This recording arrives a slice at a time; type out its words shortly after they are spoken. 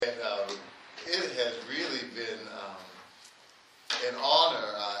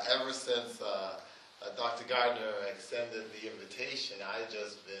Dr. Gardner extended the invitation, I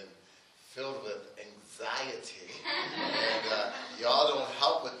just been filled with anxiety. And y'all don't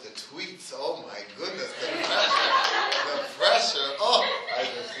help with the tweets. Oh my goodness, the pressure. Oh, I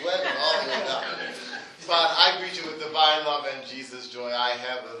was sweating all the way down. But I greet you with divine love and Jesus joy. I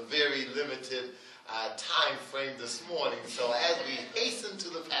have a very limited time frame this morning. So as we hasten to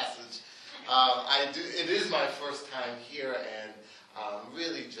the passage, it is my first time here, and I'm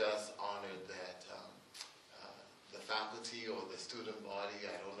really just honored that the faculty or the student body,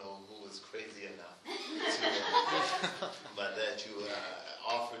 I don't know who was crazy enough to, but that you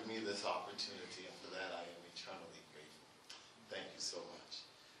offered me this opportunity, and for that I am eternally grateful. Thank you so much.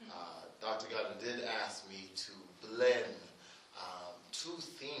 Dr. Gardner did ask me to blend two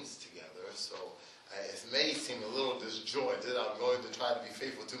themes together, so it may seem a little disjointed. I'm going to try to be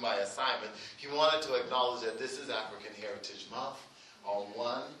faithful to my assignment. He wanted to acknowledge that this is African Heritage Month on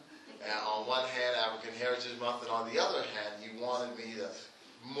one hand, African Heritage Month, and on the other hand, he wanted me to,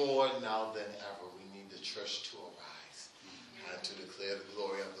 more now than ever, we need the church to arise and to declare the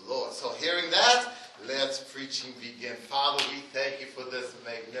glory of the Lord. So hearing that, let's preaching begin. Father, we thank you for this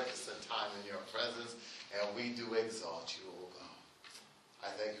magnificent time in your presence, and we do exalt you, O God. I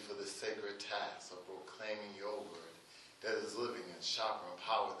thank you for this sacred task of proclaiming your word that is living and sharper and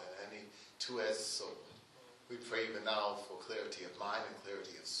power than any two-edged sword. We pray even now for clarity of mind and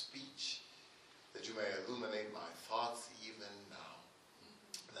clarity of speech, that you may illuminate my thoughts even now,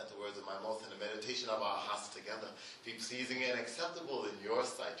 and that the words of my mouth and the meditation of our hearts together be pleasing and acceptable in your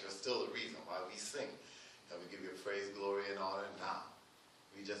sight. You're still the reason why we sing, and we give you praise, glory, and honor now.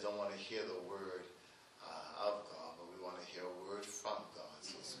 We just don't want to hear the word of God, but we want to hear a word from God.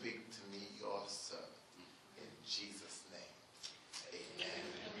 So speak to me, your servant, in Jesus' name. Amen.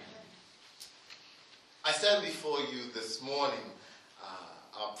 I stand before you this morning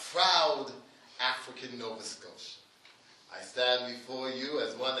a proud African Nova Scotian. I stand before you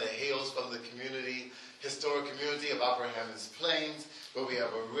as one that hails from the historic community of Upper Hammonds Plains, where we have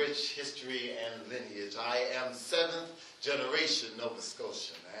a rich history and lineage. I am 7th generation Nova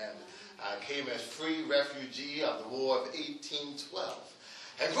Scotian, and I came as free refugee of the War of 1812.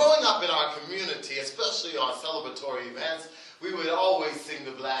 And growing up in our community, especially on celebratory events, we would always sing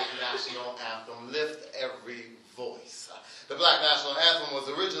the Black National Anthem, Lift Every Voice. The Black National Anthem was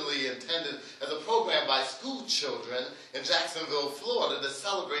originally intended as a program by school children in Jacksonville, Florida, to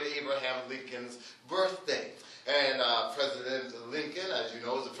celebrate Abraham Lincoln's birthday. And President Lincoln, as you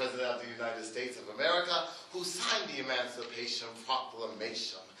know, is the President of the United States of America, who signed the Emancipation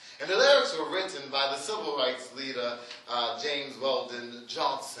Proclamation. And the lyrics were written by the civil rights leader, James Weldon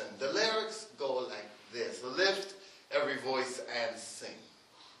Johnson. The lyrics go like this: lift every voice and sing.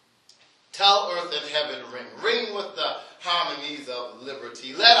 Tell earth and heaven ring. Ring with the harmonies of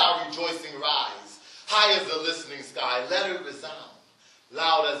liberty. Let our rejoicing rise. High as the listening sky. Let it resound.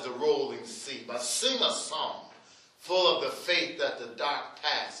 Loud as the rolling sea. But sing a song full of the faith that the dark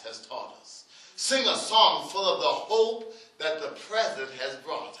past has taught us. Sing a song full of the hope that the present has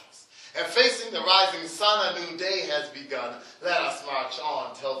brought us. And facing the rising sun, a new day has begun. Let us march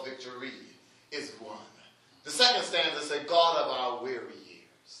on till victory is won. The second stanza says, God of our weary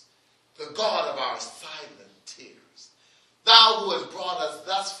years, the God of our silent tears, thou who hast brought us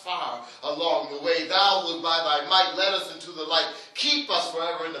thus far along the way, thou who by thy might led us into the light, keep us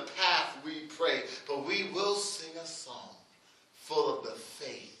forever in the path we pray. But we will sing a song full of the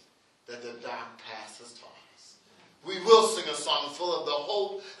faith that the dark past has taught us. We will sing a song full of the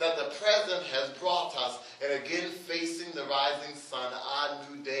hope that the present has brought us. And again, facing the rising sun, our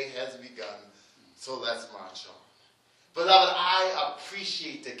new day has begun. So let's march on. Beloved, I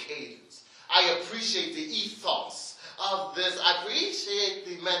appreciate the cadence. I appreciate the ethos of this. I appreciate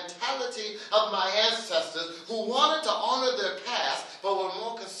the mentality of my ancestors who wanted to honor their past, but were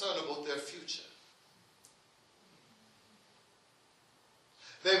more concerned about their future.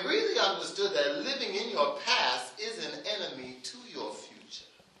 They really understood that living in your past is an enemy to your future.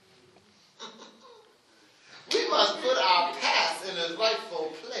 We must put our past in its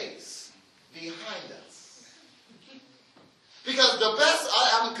rightful place behind us. Because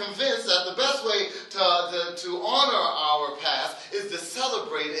I'm convinced that the best way to honor our past is to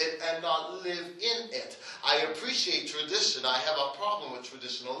celebrate it and not live in it. I appreciate tradition. I have a problem with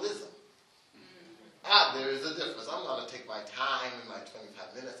traditionalism. There is a difference. I'm going to take my time in my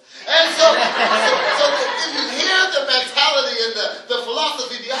 25 minutes. And so if you hear the mentality and the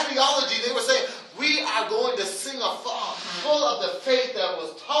philosophy, the ideology, they were saying, we are going to sing a song full of the faith that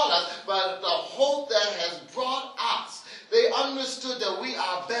was taught us, but the hope that has brought us. They understood that we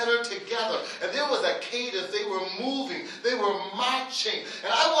are better better together. And there was a cadence. They were moving. They were marching.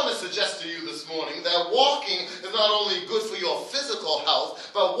 And I want to suggest to you this morning that walking is not only good for your physical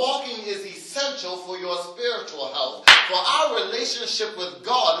health, but walking is essential for your spiritual health. For our relationship with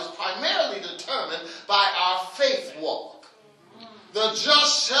God is primarily determined by our faith walk. The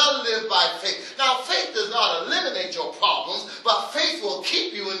just shall live by faith. Now, faith does not eliminate your problems, but faith will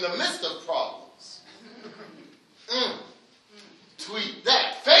keep you in the midst of problems. Tweet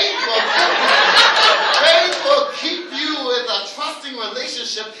that. Faith will keep you with a trusting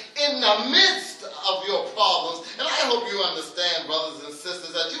relationship in the midst of your problems. And I hope you understand, brothers and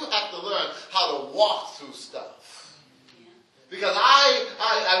sisters, that you have to learn how to walk through stuff. Because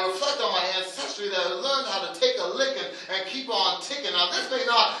I reflect on my ancestry that I learned how to take a licking and keep on ticking. Now, this may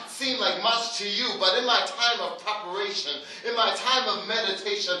not seem like much to you, but in my time of preparation, in my time of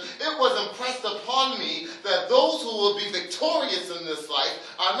meditation, it was impressed upon me that those who will be victorious in this life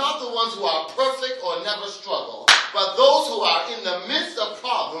are not the ones who are perfect or never struggle, but those who are in the midst of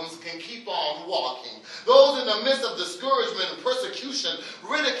problems can keep on walking. Those in the midst of discouragement and persecution,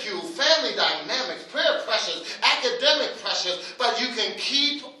 ridicule, family dynamics, prayer pressures, academic pressures, but you can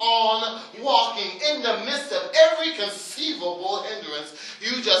keep on walking in the midst of every conceivable hindrance.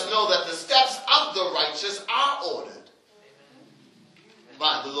 You just know that the steps of the righteous are ordered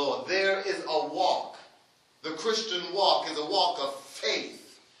by the Lord. There is a walk. The Christian walk is a walk of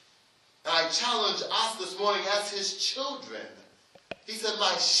faith. And I challenge us this morning as his children. He said,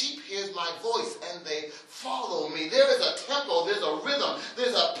 my sheep hears my voice and they follow me. There is a tempo, there's a rhythm,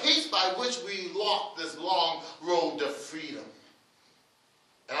 there's a pace by which we walk this long road to freedom.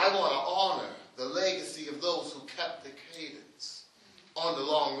 And I want to honor the legacy of those who kept the cadence on the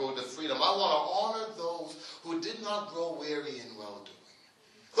long road to freedom. I want to honor those who did not grow weary in well-doing.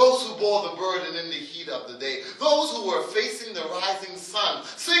 Those who bore the burden in the heat of the day. Those who were facing the rising sun,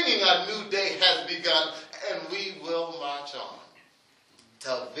 singing a new day has begun, and we will march on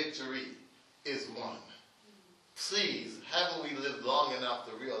till victory is won. Please, haven't we lived long enough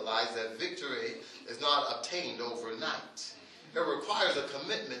to realize that victory is not obtained overnight? It requires a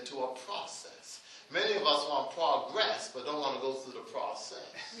commitment to a process. Many of us want progress, but don't want to go through the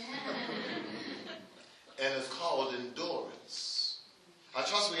process. And it's called endurance. I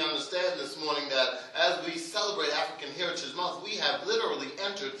trust we understand this morning that as we celebrate African Heritage Month, we have literally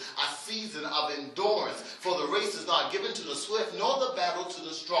entered a season of endurance. For the race is not given to the swift, nor the battle to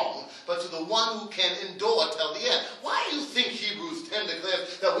the strong, but to the one who can endure till the end. Why do you think Hebrews 10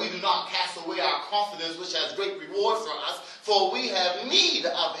 declares that we do not cast away our confidence, which has great reward for us, for we have need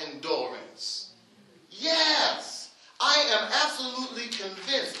of endurance? Yes, I am absolutely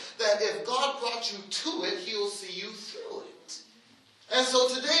convinced that if God brought you to it, he'll see you through it. And so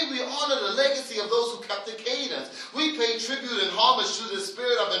today we honor the legacy of those who kept the cadence. We pay tribute and homage to the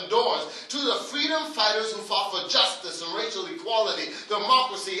spirit of endurance, to the freedom fighters who fought for justice and racial equality,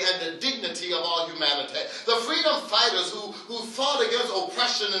 democracy, and the dignity of all humanity. The freedom fighters who fought against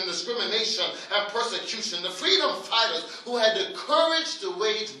oppression and discrimination and persecution. The freedom fighters who had the courage to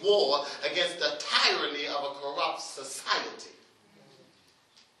wage war against the tyranny of a corrupt society.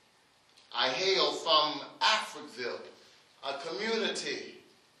 I hail from Africville, a community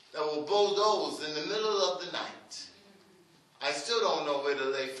that will bulldoze in the middle of the night. I still don't know where to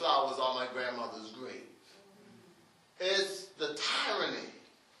lay flowers on my grandmother's grave. It's the tyranny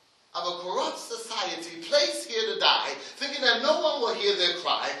of a corrupt society placed here to die, thinking that no one will hear their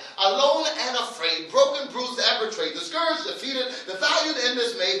cry, alone and afraid, broken, bruised, and betrayed, discouraged, defeated, devalued, and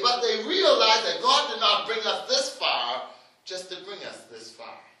dismayed, but they realize that God did not bring us this far just to bring us this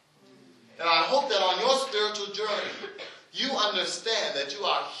far. And I hope that on your spiritual journey, you understand that you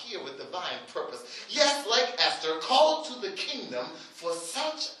are here with divine purpose. Yes, like Esther, called to the kingdom for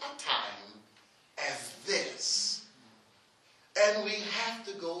such a time as this. And we have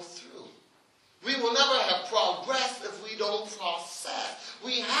to go through. We will never have progress if we don't process.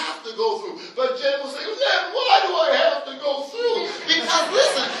 We have to go through. But Jen will say, "Jen, why do I have to go through?" Because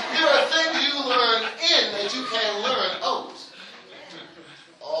listen, there are things you learn in that you can't learn out.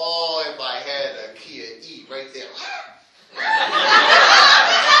 Oh, if I had a Kia E right there.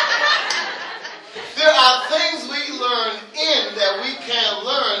 There are things we learn in that we can't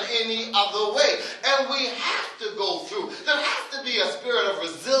learn any other way. And we have to go through. There has to be a spirit of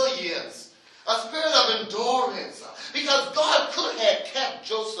resilience, a spirit of endurance. Because God could have kept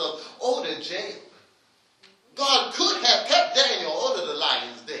Joseph out of jail. God could have kept Daniel out of the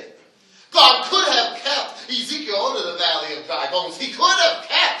lion's den. God could have kept Ezekiel out of the valley of dry bones. He could have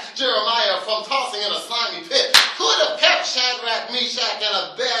kept Jeremiah from tossing in a slimy pit. Could have kept Shadrach, Meshach,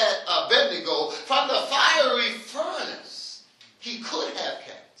 and Abednego from the fiery furnace. He could have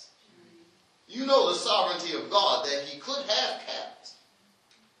kept. the sovereignty of God that he could have kept.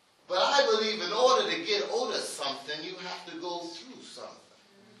 But I believe in order to get out of something, you have to go through something.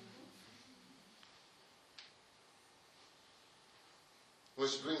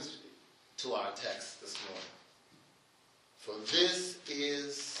 Which brings me to our text this morning. For this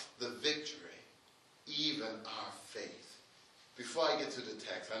is the victory, even our faith. Before I get to the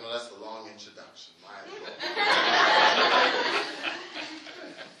text, I know that's a long introduction.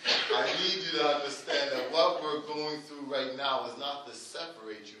 I need you to understand that what we're going through right now is not to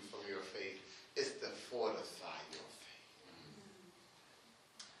separate you from your faith. It's to fortify your faith.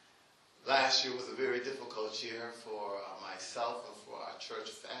 Last year was a very difficult year for myself and for our church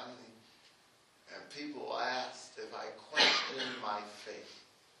family. And people asked if I questioned my faith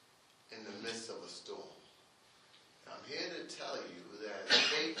in the midst of a storm. I'm here to tell you that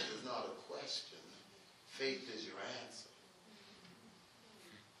faith is not a question. Faith is your answer.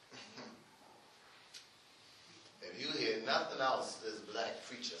 If you hear nothing else this black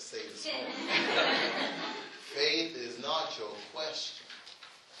preacher say this morning, faith is not your question.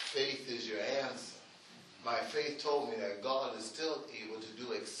 Faith is your answer. My faith told me that God is still able to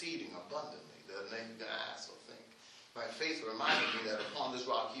do exceeding abundantly than you can ask or think. My faith reminded me that upon this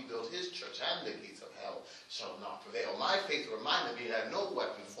rock he built his church, and the gates of hell shall not prevail. My faith reminded me that no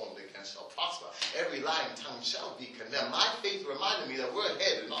weapon formed against shall prosper. Every lying tongue shall be condemned. My faith reminded me that we're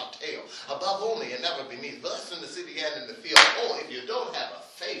head and not tail, above only and never beneath, blessed in the city and in the field. Oh, if you don't have a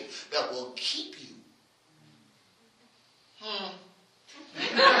faith that will keep you.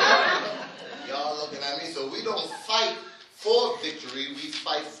 Y'all looking at me. So we don't fight for victory, we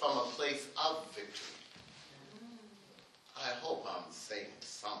fight from a place of victory. I hope I'm saying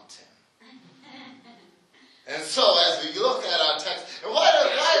something. And so as we look at our text, and why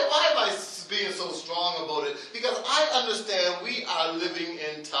am I being so strong about it? Because I understand we are living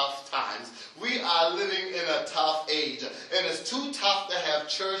in tough times. We are living in a tough age. And it's too tough to have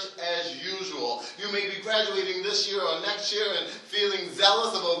church as usual. You may be graduating this year or next year and feeling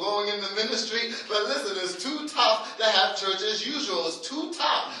zealous about going into ministry. But listen, it's too tough to have church as usual. It's too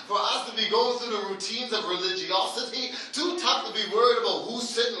tough for us to be going through the routines of religiosity. Too tough to be worried about who's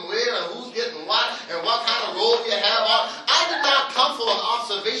sitting where and who's getting what and what kind of robe you have on. I did not come for an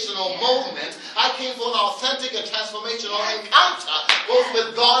observational moment. I came for an authentic and transformational encounter, both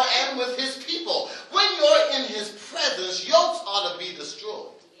with God and with his people. When you're in his presence, yokes ought to be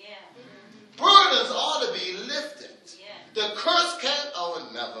destroyed. Yeah. Burdens ought to be lifted. Yeah. The curse can't,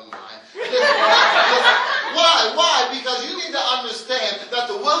 never mind. Why? Because you need to understand that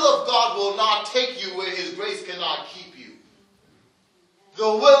the will of God will not take you where his grace cannot keep you. The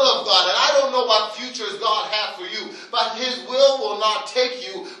will of God. And I don't know what futures God has for you, but his will not take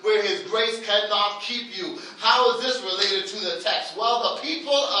you where his grace cannot keep you. How is this related to the text? Well, the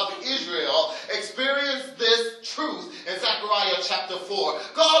people of Israel experienced this truth in Zechariah chapter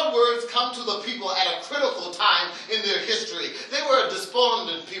 4. God's words come to the people at a critical time in their history. They were a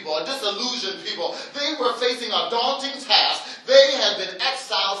despondent people, a disillusioned people. They were facing a daunting task. They had been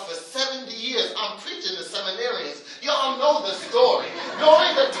exiled for 70 years. I'm preaching to seminarians. Y'all know the story.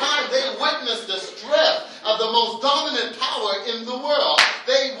 During the time they witnessed the strength of the most dominant power in the world.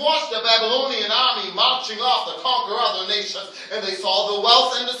 They watched the Babylonian army marching off to conquer other nations, and they saw the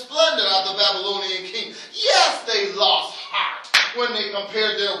wealth and the splendor of the Babylonian king. Yes, they lost heart when they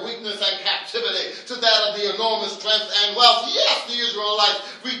compared their weakness and captivity to that of the enormous strength and wealth. Yes, the Israelites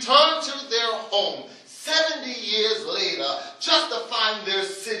returned to their home 70 years later just to find their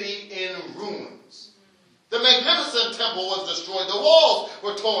city in ruins. The magnificent temple was destroyed. The walls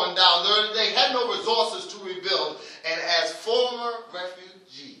were torn down. They had no resources to rebuild. And as former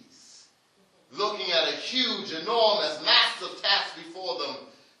refugees, looking at a huge, enormous, massive task before them,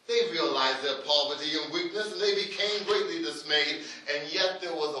 they realized their poverty and weakness, and they became greatly dismayed. And yet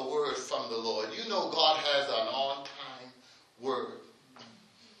there was a word from the Lord. You know God has an on-time word.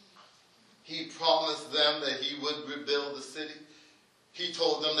 He promised them that he would rebuild the city. He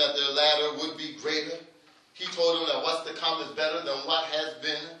told them that their latter would be greater. He told them that what's to come is better than what has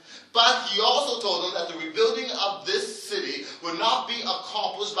been. But he also told them that the rebuilding of this city would not be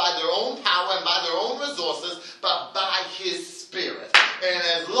accomplished by their own power and by their own resources, but by his Spirit. And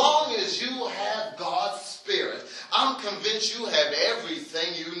as long as you have God's Spirit, I'm convinced you have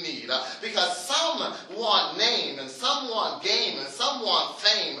everything you need. Because some want name, and some want game, and some want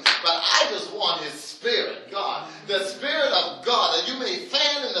fame, but I just want his Spirit, God. The Spirit of God, that you may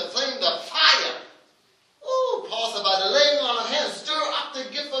fan in the flame the fire. Oh, Paul said, by the laying on of hands, stir up the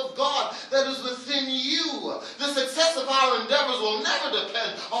gift of God that is within you. The success of our endeavors will never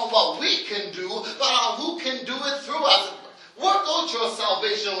depend on what we can do, but on who can do it through us. Work out your salvation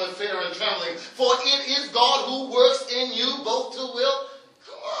salvation with fear and trembling. For it is God who works in you both to will.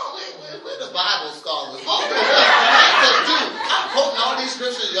 Come on, we're the Bible scholars. What the hell do? I'm quoting all these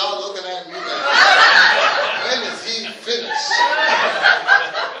scriptures. Y'all looking at me like, when is he finished?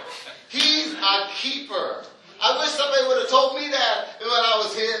 He's a keeper. I wish somebody would have told me that when I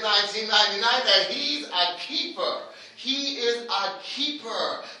was here in 1999, that he's a keeper. He is a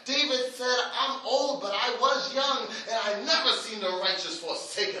keeper. David said, I'm old, but I was young, and I never seen the righteous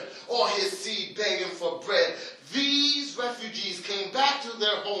forsaken or his seed begging for bread. These refugees came back to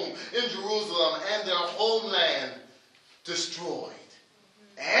their home in Jerusalem and their homeland destroyed.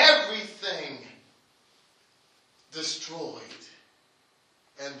 Everything destroyed.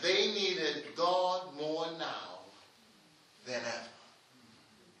 And they needed God more now than ever.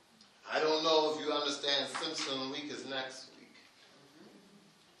 I don't know if you understand, Simpson Week is next week.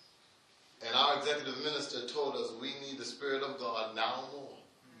 And our executive minister told us we need the Spirit of God now more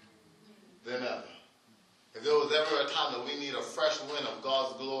than ever. If there was ever a time that we need a fresh wind of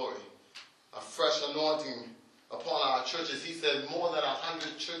God's glory, a fresh anointing upon our churches, he said more than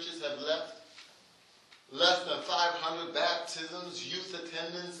 100 churches have left. Less than 500 baptisms, youth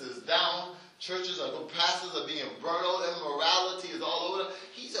attendance is down. Churches or pastors are being burned out. Immorality is all over.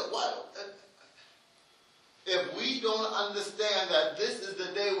 He said, what? If we don't understand that this is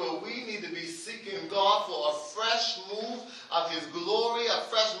the day where we need to be seeking God for a fresh move of his glory, a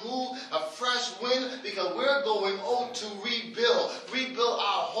fresh move, a fresh wind, because we're going to rebuild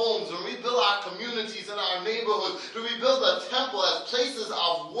our homes and rebuild our communities and our neighborhoods, to rebuild the temple as places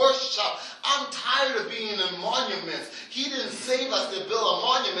of worship. I'm tired of being in monuments. He didn't save us to build a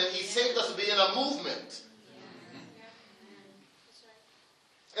monument. He saved us to be in a movement.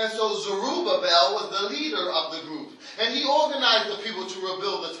 And so Zerubbabel was the leader of the group. And he organized the people to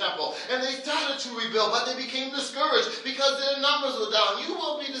rebuild the temple. And they started to rebuild, but they became discouraged because their numbers were down. You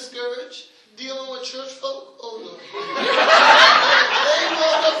will be discouraged dealing with church folk. Oh, no. They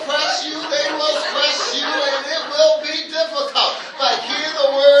will depress you. They will stress you. And it will be difficult. But hear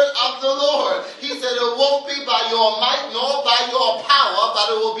the word of the Lord. He said it won't be by your might nor by your power,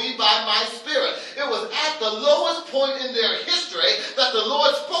 but it will be by my spirit. It was at the lowest point in their history that the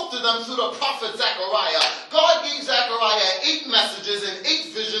Lord spoke to them through the prophet Zechariah. God gave Zechariah 8 messages and 8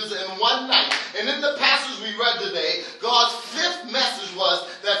 visions in one night. And in the passage we read today, God's 5th message was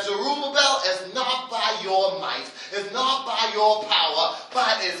that Zerubbabel is not by your might, is not by your power,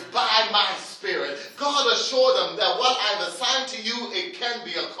 but is by my spirit. God assured them that what I've assigned to you, it can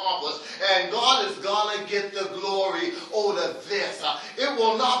be accomplished. And God is going to get the glory over this. It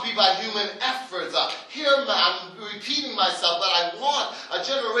will not be by human efforts. I'm repeating myself, but I want a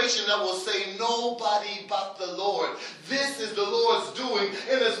generation that will say, nobody but the Lord. This is the Lord's doing,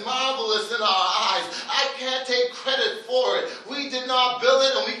 and it's marvelous in our eyes. I can't take credit for it. We did not build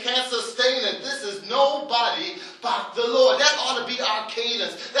it, and we can't sustain it. This is nobody but the Lord. That ought to be our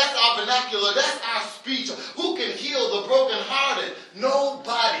cadence. That's our vernacular. That's our speech. Who can heal the brokenhearted?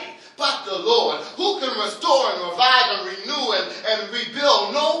 Nobody but the Lord. Who can restore and revive and renew and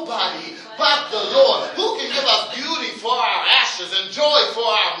rebuild? Nobody but the Lord. Who can give us beauty for our ashes and joy for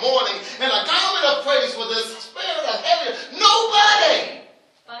our mourning and a garment of praise for this spirit of heaviness? Nobody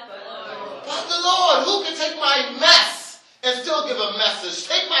but the Lord. Who can take my mess and still give a message?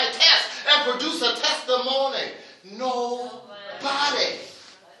 Take my test and produce a testimony? Nobody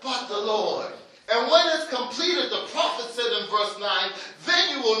but the Lord. And when it's completed, the prophet said in verse 9, then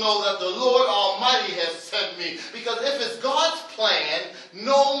you will know that the Lord Almighty has sent me. Because if it's God's plan,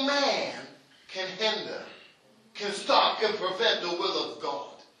 no man can hinder, can stop, can prevent the will of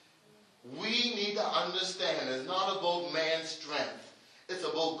God. We need to understand it's not about man's strength. It's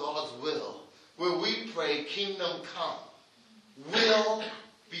about God's will. Where we pray, kingdom come, will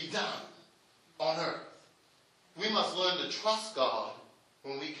be done on earth. We must learn to trust God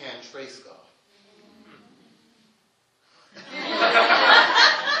when we can't trace God.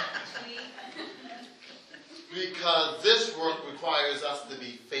 Because this work requires us to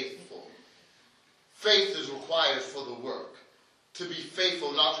be faithful. Faith is required for the work. To be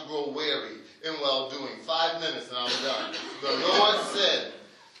faithful, not to grow weary in well-doing. 5 minutes and I'm done. The Lord said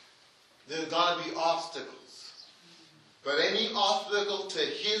there's going to be obstacles. But any obstacle to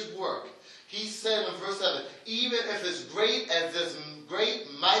his work, he said in verse 7, even if it's great as this great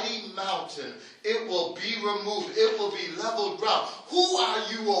mighty mountain, it will be removed. It will be leveled ground. Who are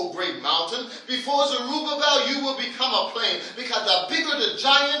you, O great mountain? Before Zerubbabel, you will become a plain. Because the bigger the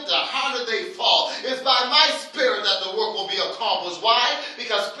giant, the harder they fall. It's by my spirit that the work will be accomplished. Why?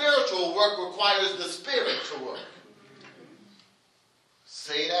 Because spiritual work requires the spirit to work.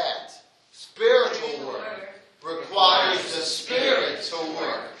 Say that. Spiritual work requires the Spirit to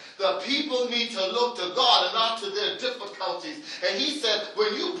work. The people need to look to God and not to their difficulties. And he said,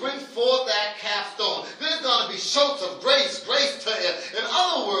 when you bring forth that capstone, there's going to be shouts of grace, grace to it. In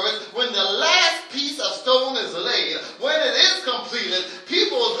other words, when the last piece of stone is laid, when it is completed,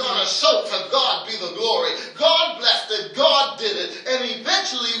 people are going to shout to God be the glory. God blessed it. God did it. And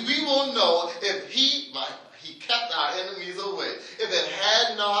eventually we will know if he kept our enemies away. If it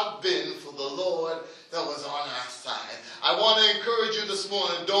had not been for the Lord that was on our side. I want to encourage you this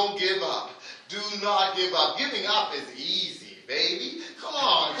morning, don't give up. Do not give up. Giving up is easy, baby. Come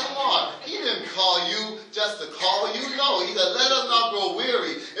on, come on. He didn't call you just to call you. No, he said, let us not grow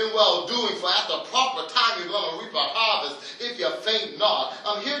weary in well-doing, for at the proper time you're going to reap a harvest if you faint not.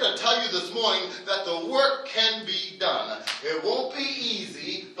 I'm here to tell you this morning that the work can be done. It won't be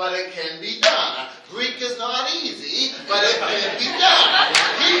easy, but it can be done. Greek is not easy, but it can be done.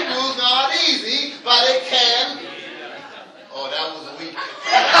 Hebrew's not easy, but it can. Oh, that was weak.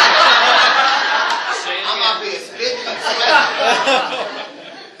 I'm not being spitting and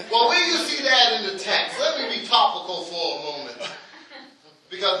sweating. Well, where you see that in the text? Let me be topical for a moment.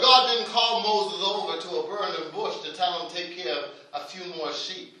 Because God didn't call Moses over to a burning bush to tell him to take care of a few more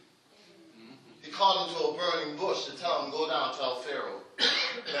sheep. He called him to a burning bush to tell him, go down, tell Pharaoh,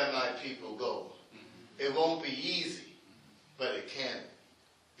 let my people go. It won't be easy, but it can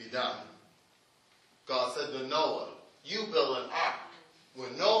be done. God said to Noah, you build an ark where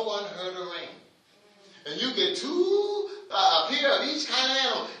no one heard a rain. And you get a pair of each kind of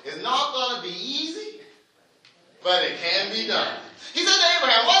animal. It's not going to be easy, but it can be done. He said to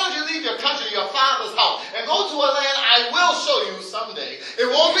Abraham, why don't you leave your country, your father's house, and go to a land I will show you someday. It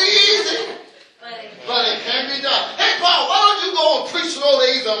won't be easy, but it can be done. Hey, Paul, why don't you go and preach through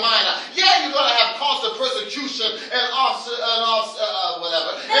Asia Minor? Yeah, you're going to have constant persecution and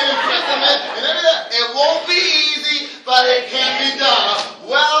whatever, and imprisonment and everything. It won't be easy, but it can be done.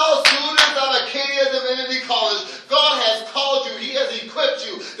 Well, students of Acadia Divinity College, God has called you. He has equipped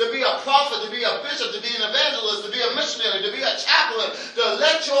you to be a prophet, to be a bishop, to be an evangelist, to be a missionary, to be a chaplain, to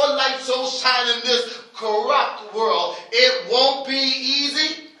let your light so shine in this corrupt world. It won't be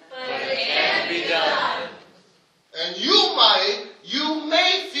easy, but it can be done. And you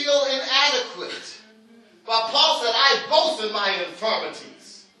may feel inadequate. But Paul said, I boast in my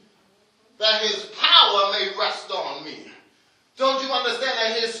infirmities, that his power may rest on me. Don't you understand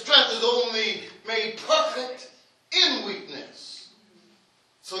that his strength is only made perfect in weakness?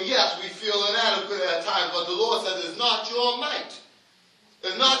 So yes, we feel inadequate at times, but the Lord says it's not your might.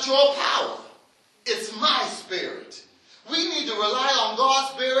 It's not your power. It's my Spirit. We need to rely on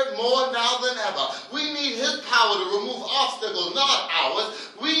God's Spirit more now than ever. We need his power to remove obstacles, not ours.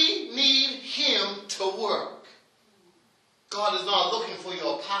 We need him to work. God is not looking for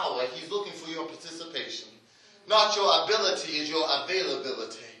your power. He's looking for your participation. Not your ability is your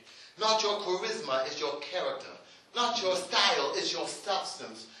availability. Not your charisma is your character. Not your style is your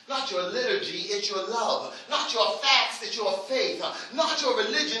substance. Not your liturgy, it's your love. Not your facts, it's your faith. Not your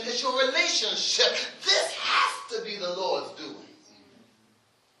religion, it's your relationship. This has to be the Lord's doing.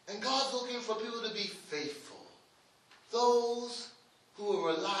 And God's looking for people to be faithful. Those who will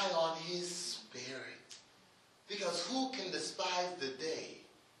rely on his Spirit. Because who can despise the day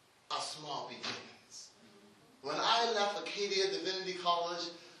of small beginnings? When I left Acadia Divinity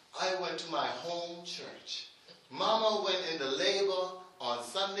College, I went to my home church. Mama went into labor on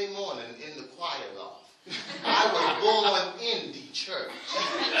Sunday morning in the choir loft. I was born in the church.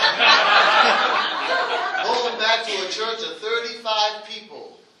 Going back to a church of 35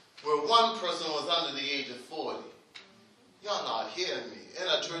 people where one person was under the age of 40. Y'all not hearing me. In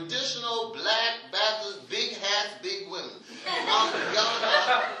a traditional black Baptist, big hats, big women. Y'all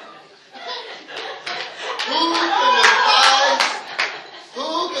not.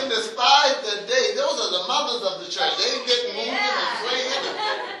 Who can despise the day? Those are the mothers of the church. They get moving and praying.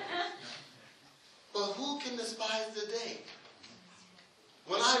 But who can despise the day?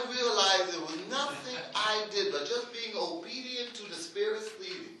 When I realized there was nothing I did but just being obedient to the Spirit's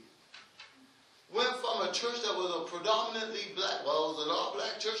leading. Went from a church that was a predominantly black, well, it was an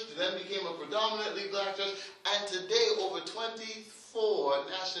all-black church, then became a predominantly black church, and today over 24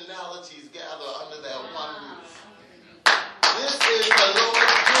 nationalities gather under that one roof. This is the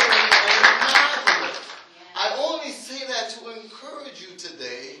Lord's doing, and it's marvelous. I only say that to encourage you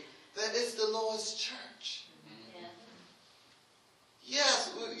today that it's the Lord's church. Yes,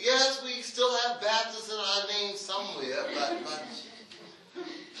 we still have Baptists in our name somewhere, but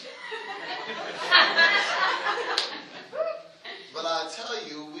but I tell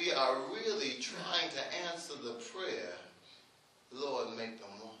you, we are really trying to answer the prayer, Lord, make them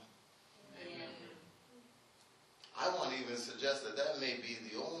one.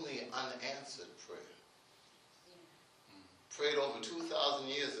 prayed over 2,000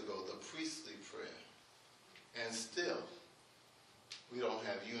 years ago, the priestly prayer. And still, we don't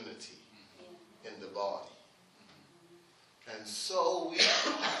have unity in the body. And so we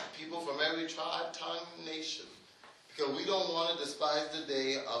people from every tribe, tongue, nation, because we don't want to despise the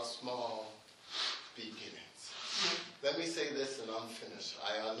day of small beginnings. Let me say this and I'm finished.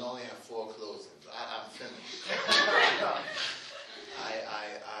 I only have 4 closings. I'm finished.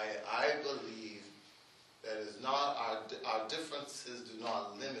 I believe that is not our differences do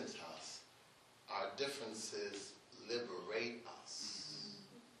not limit us. Our differences liberate us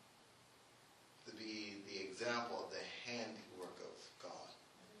to be the example of the handiwork of God.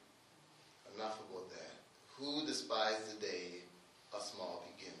 Enough about that. Who despised the day of small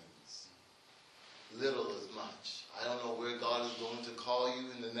beginnings? Little is much. I don't know where God is going to call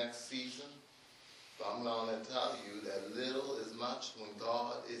you in the next season, but I'm going to tell you that little is much when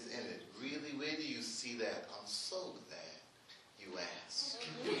God is in it. Really, where do you see that? I'm so glad you asked.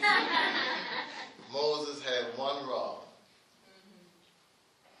 Moses had 1 rod,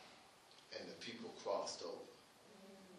 and the people crossed over.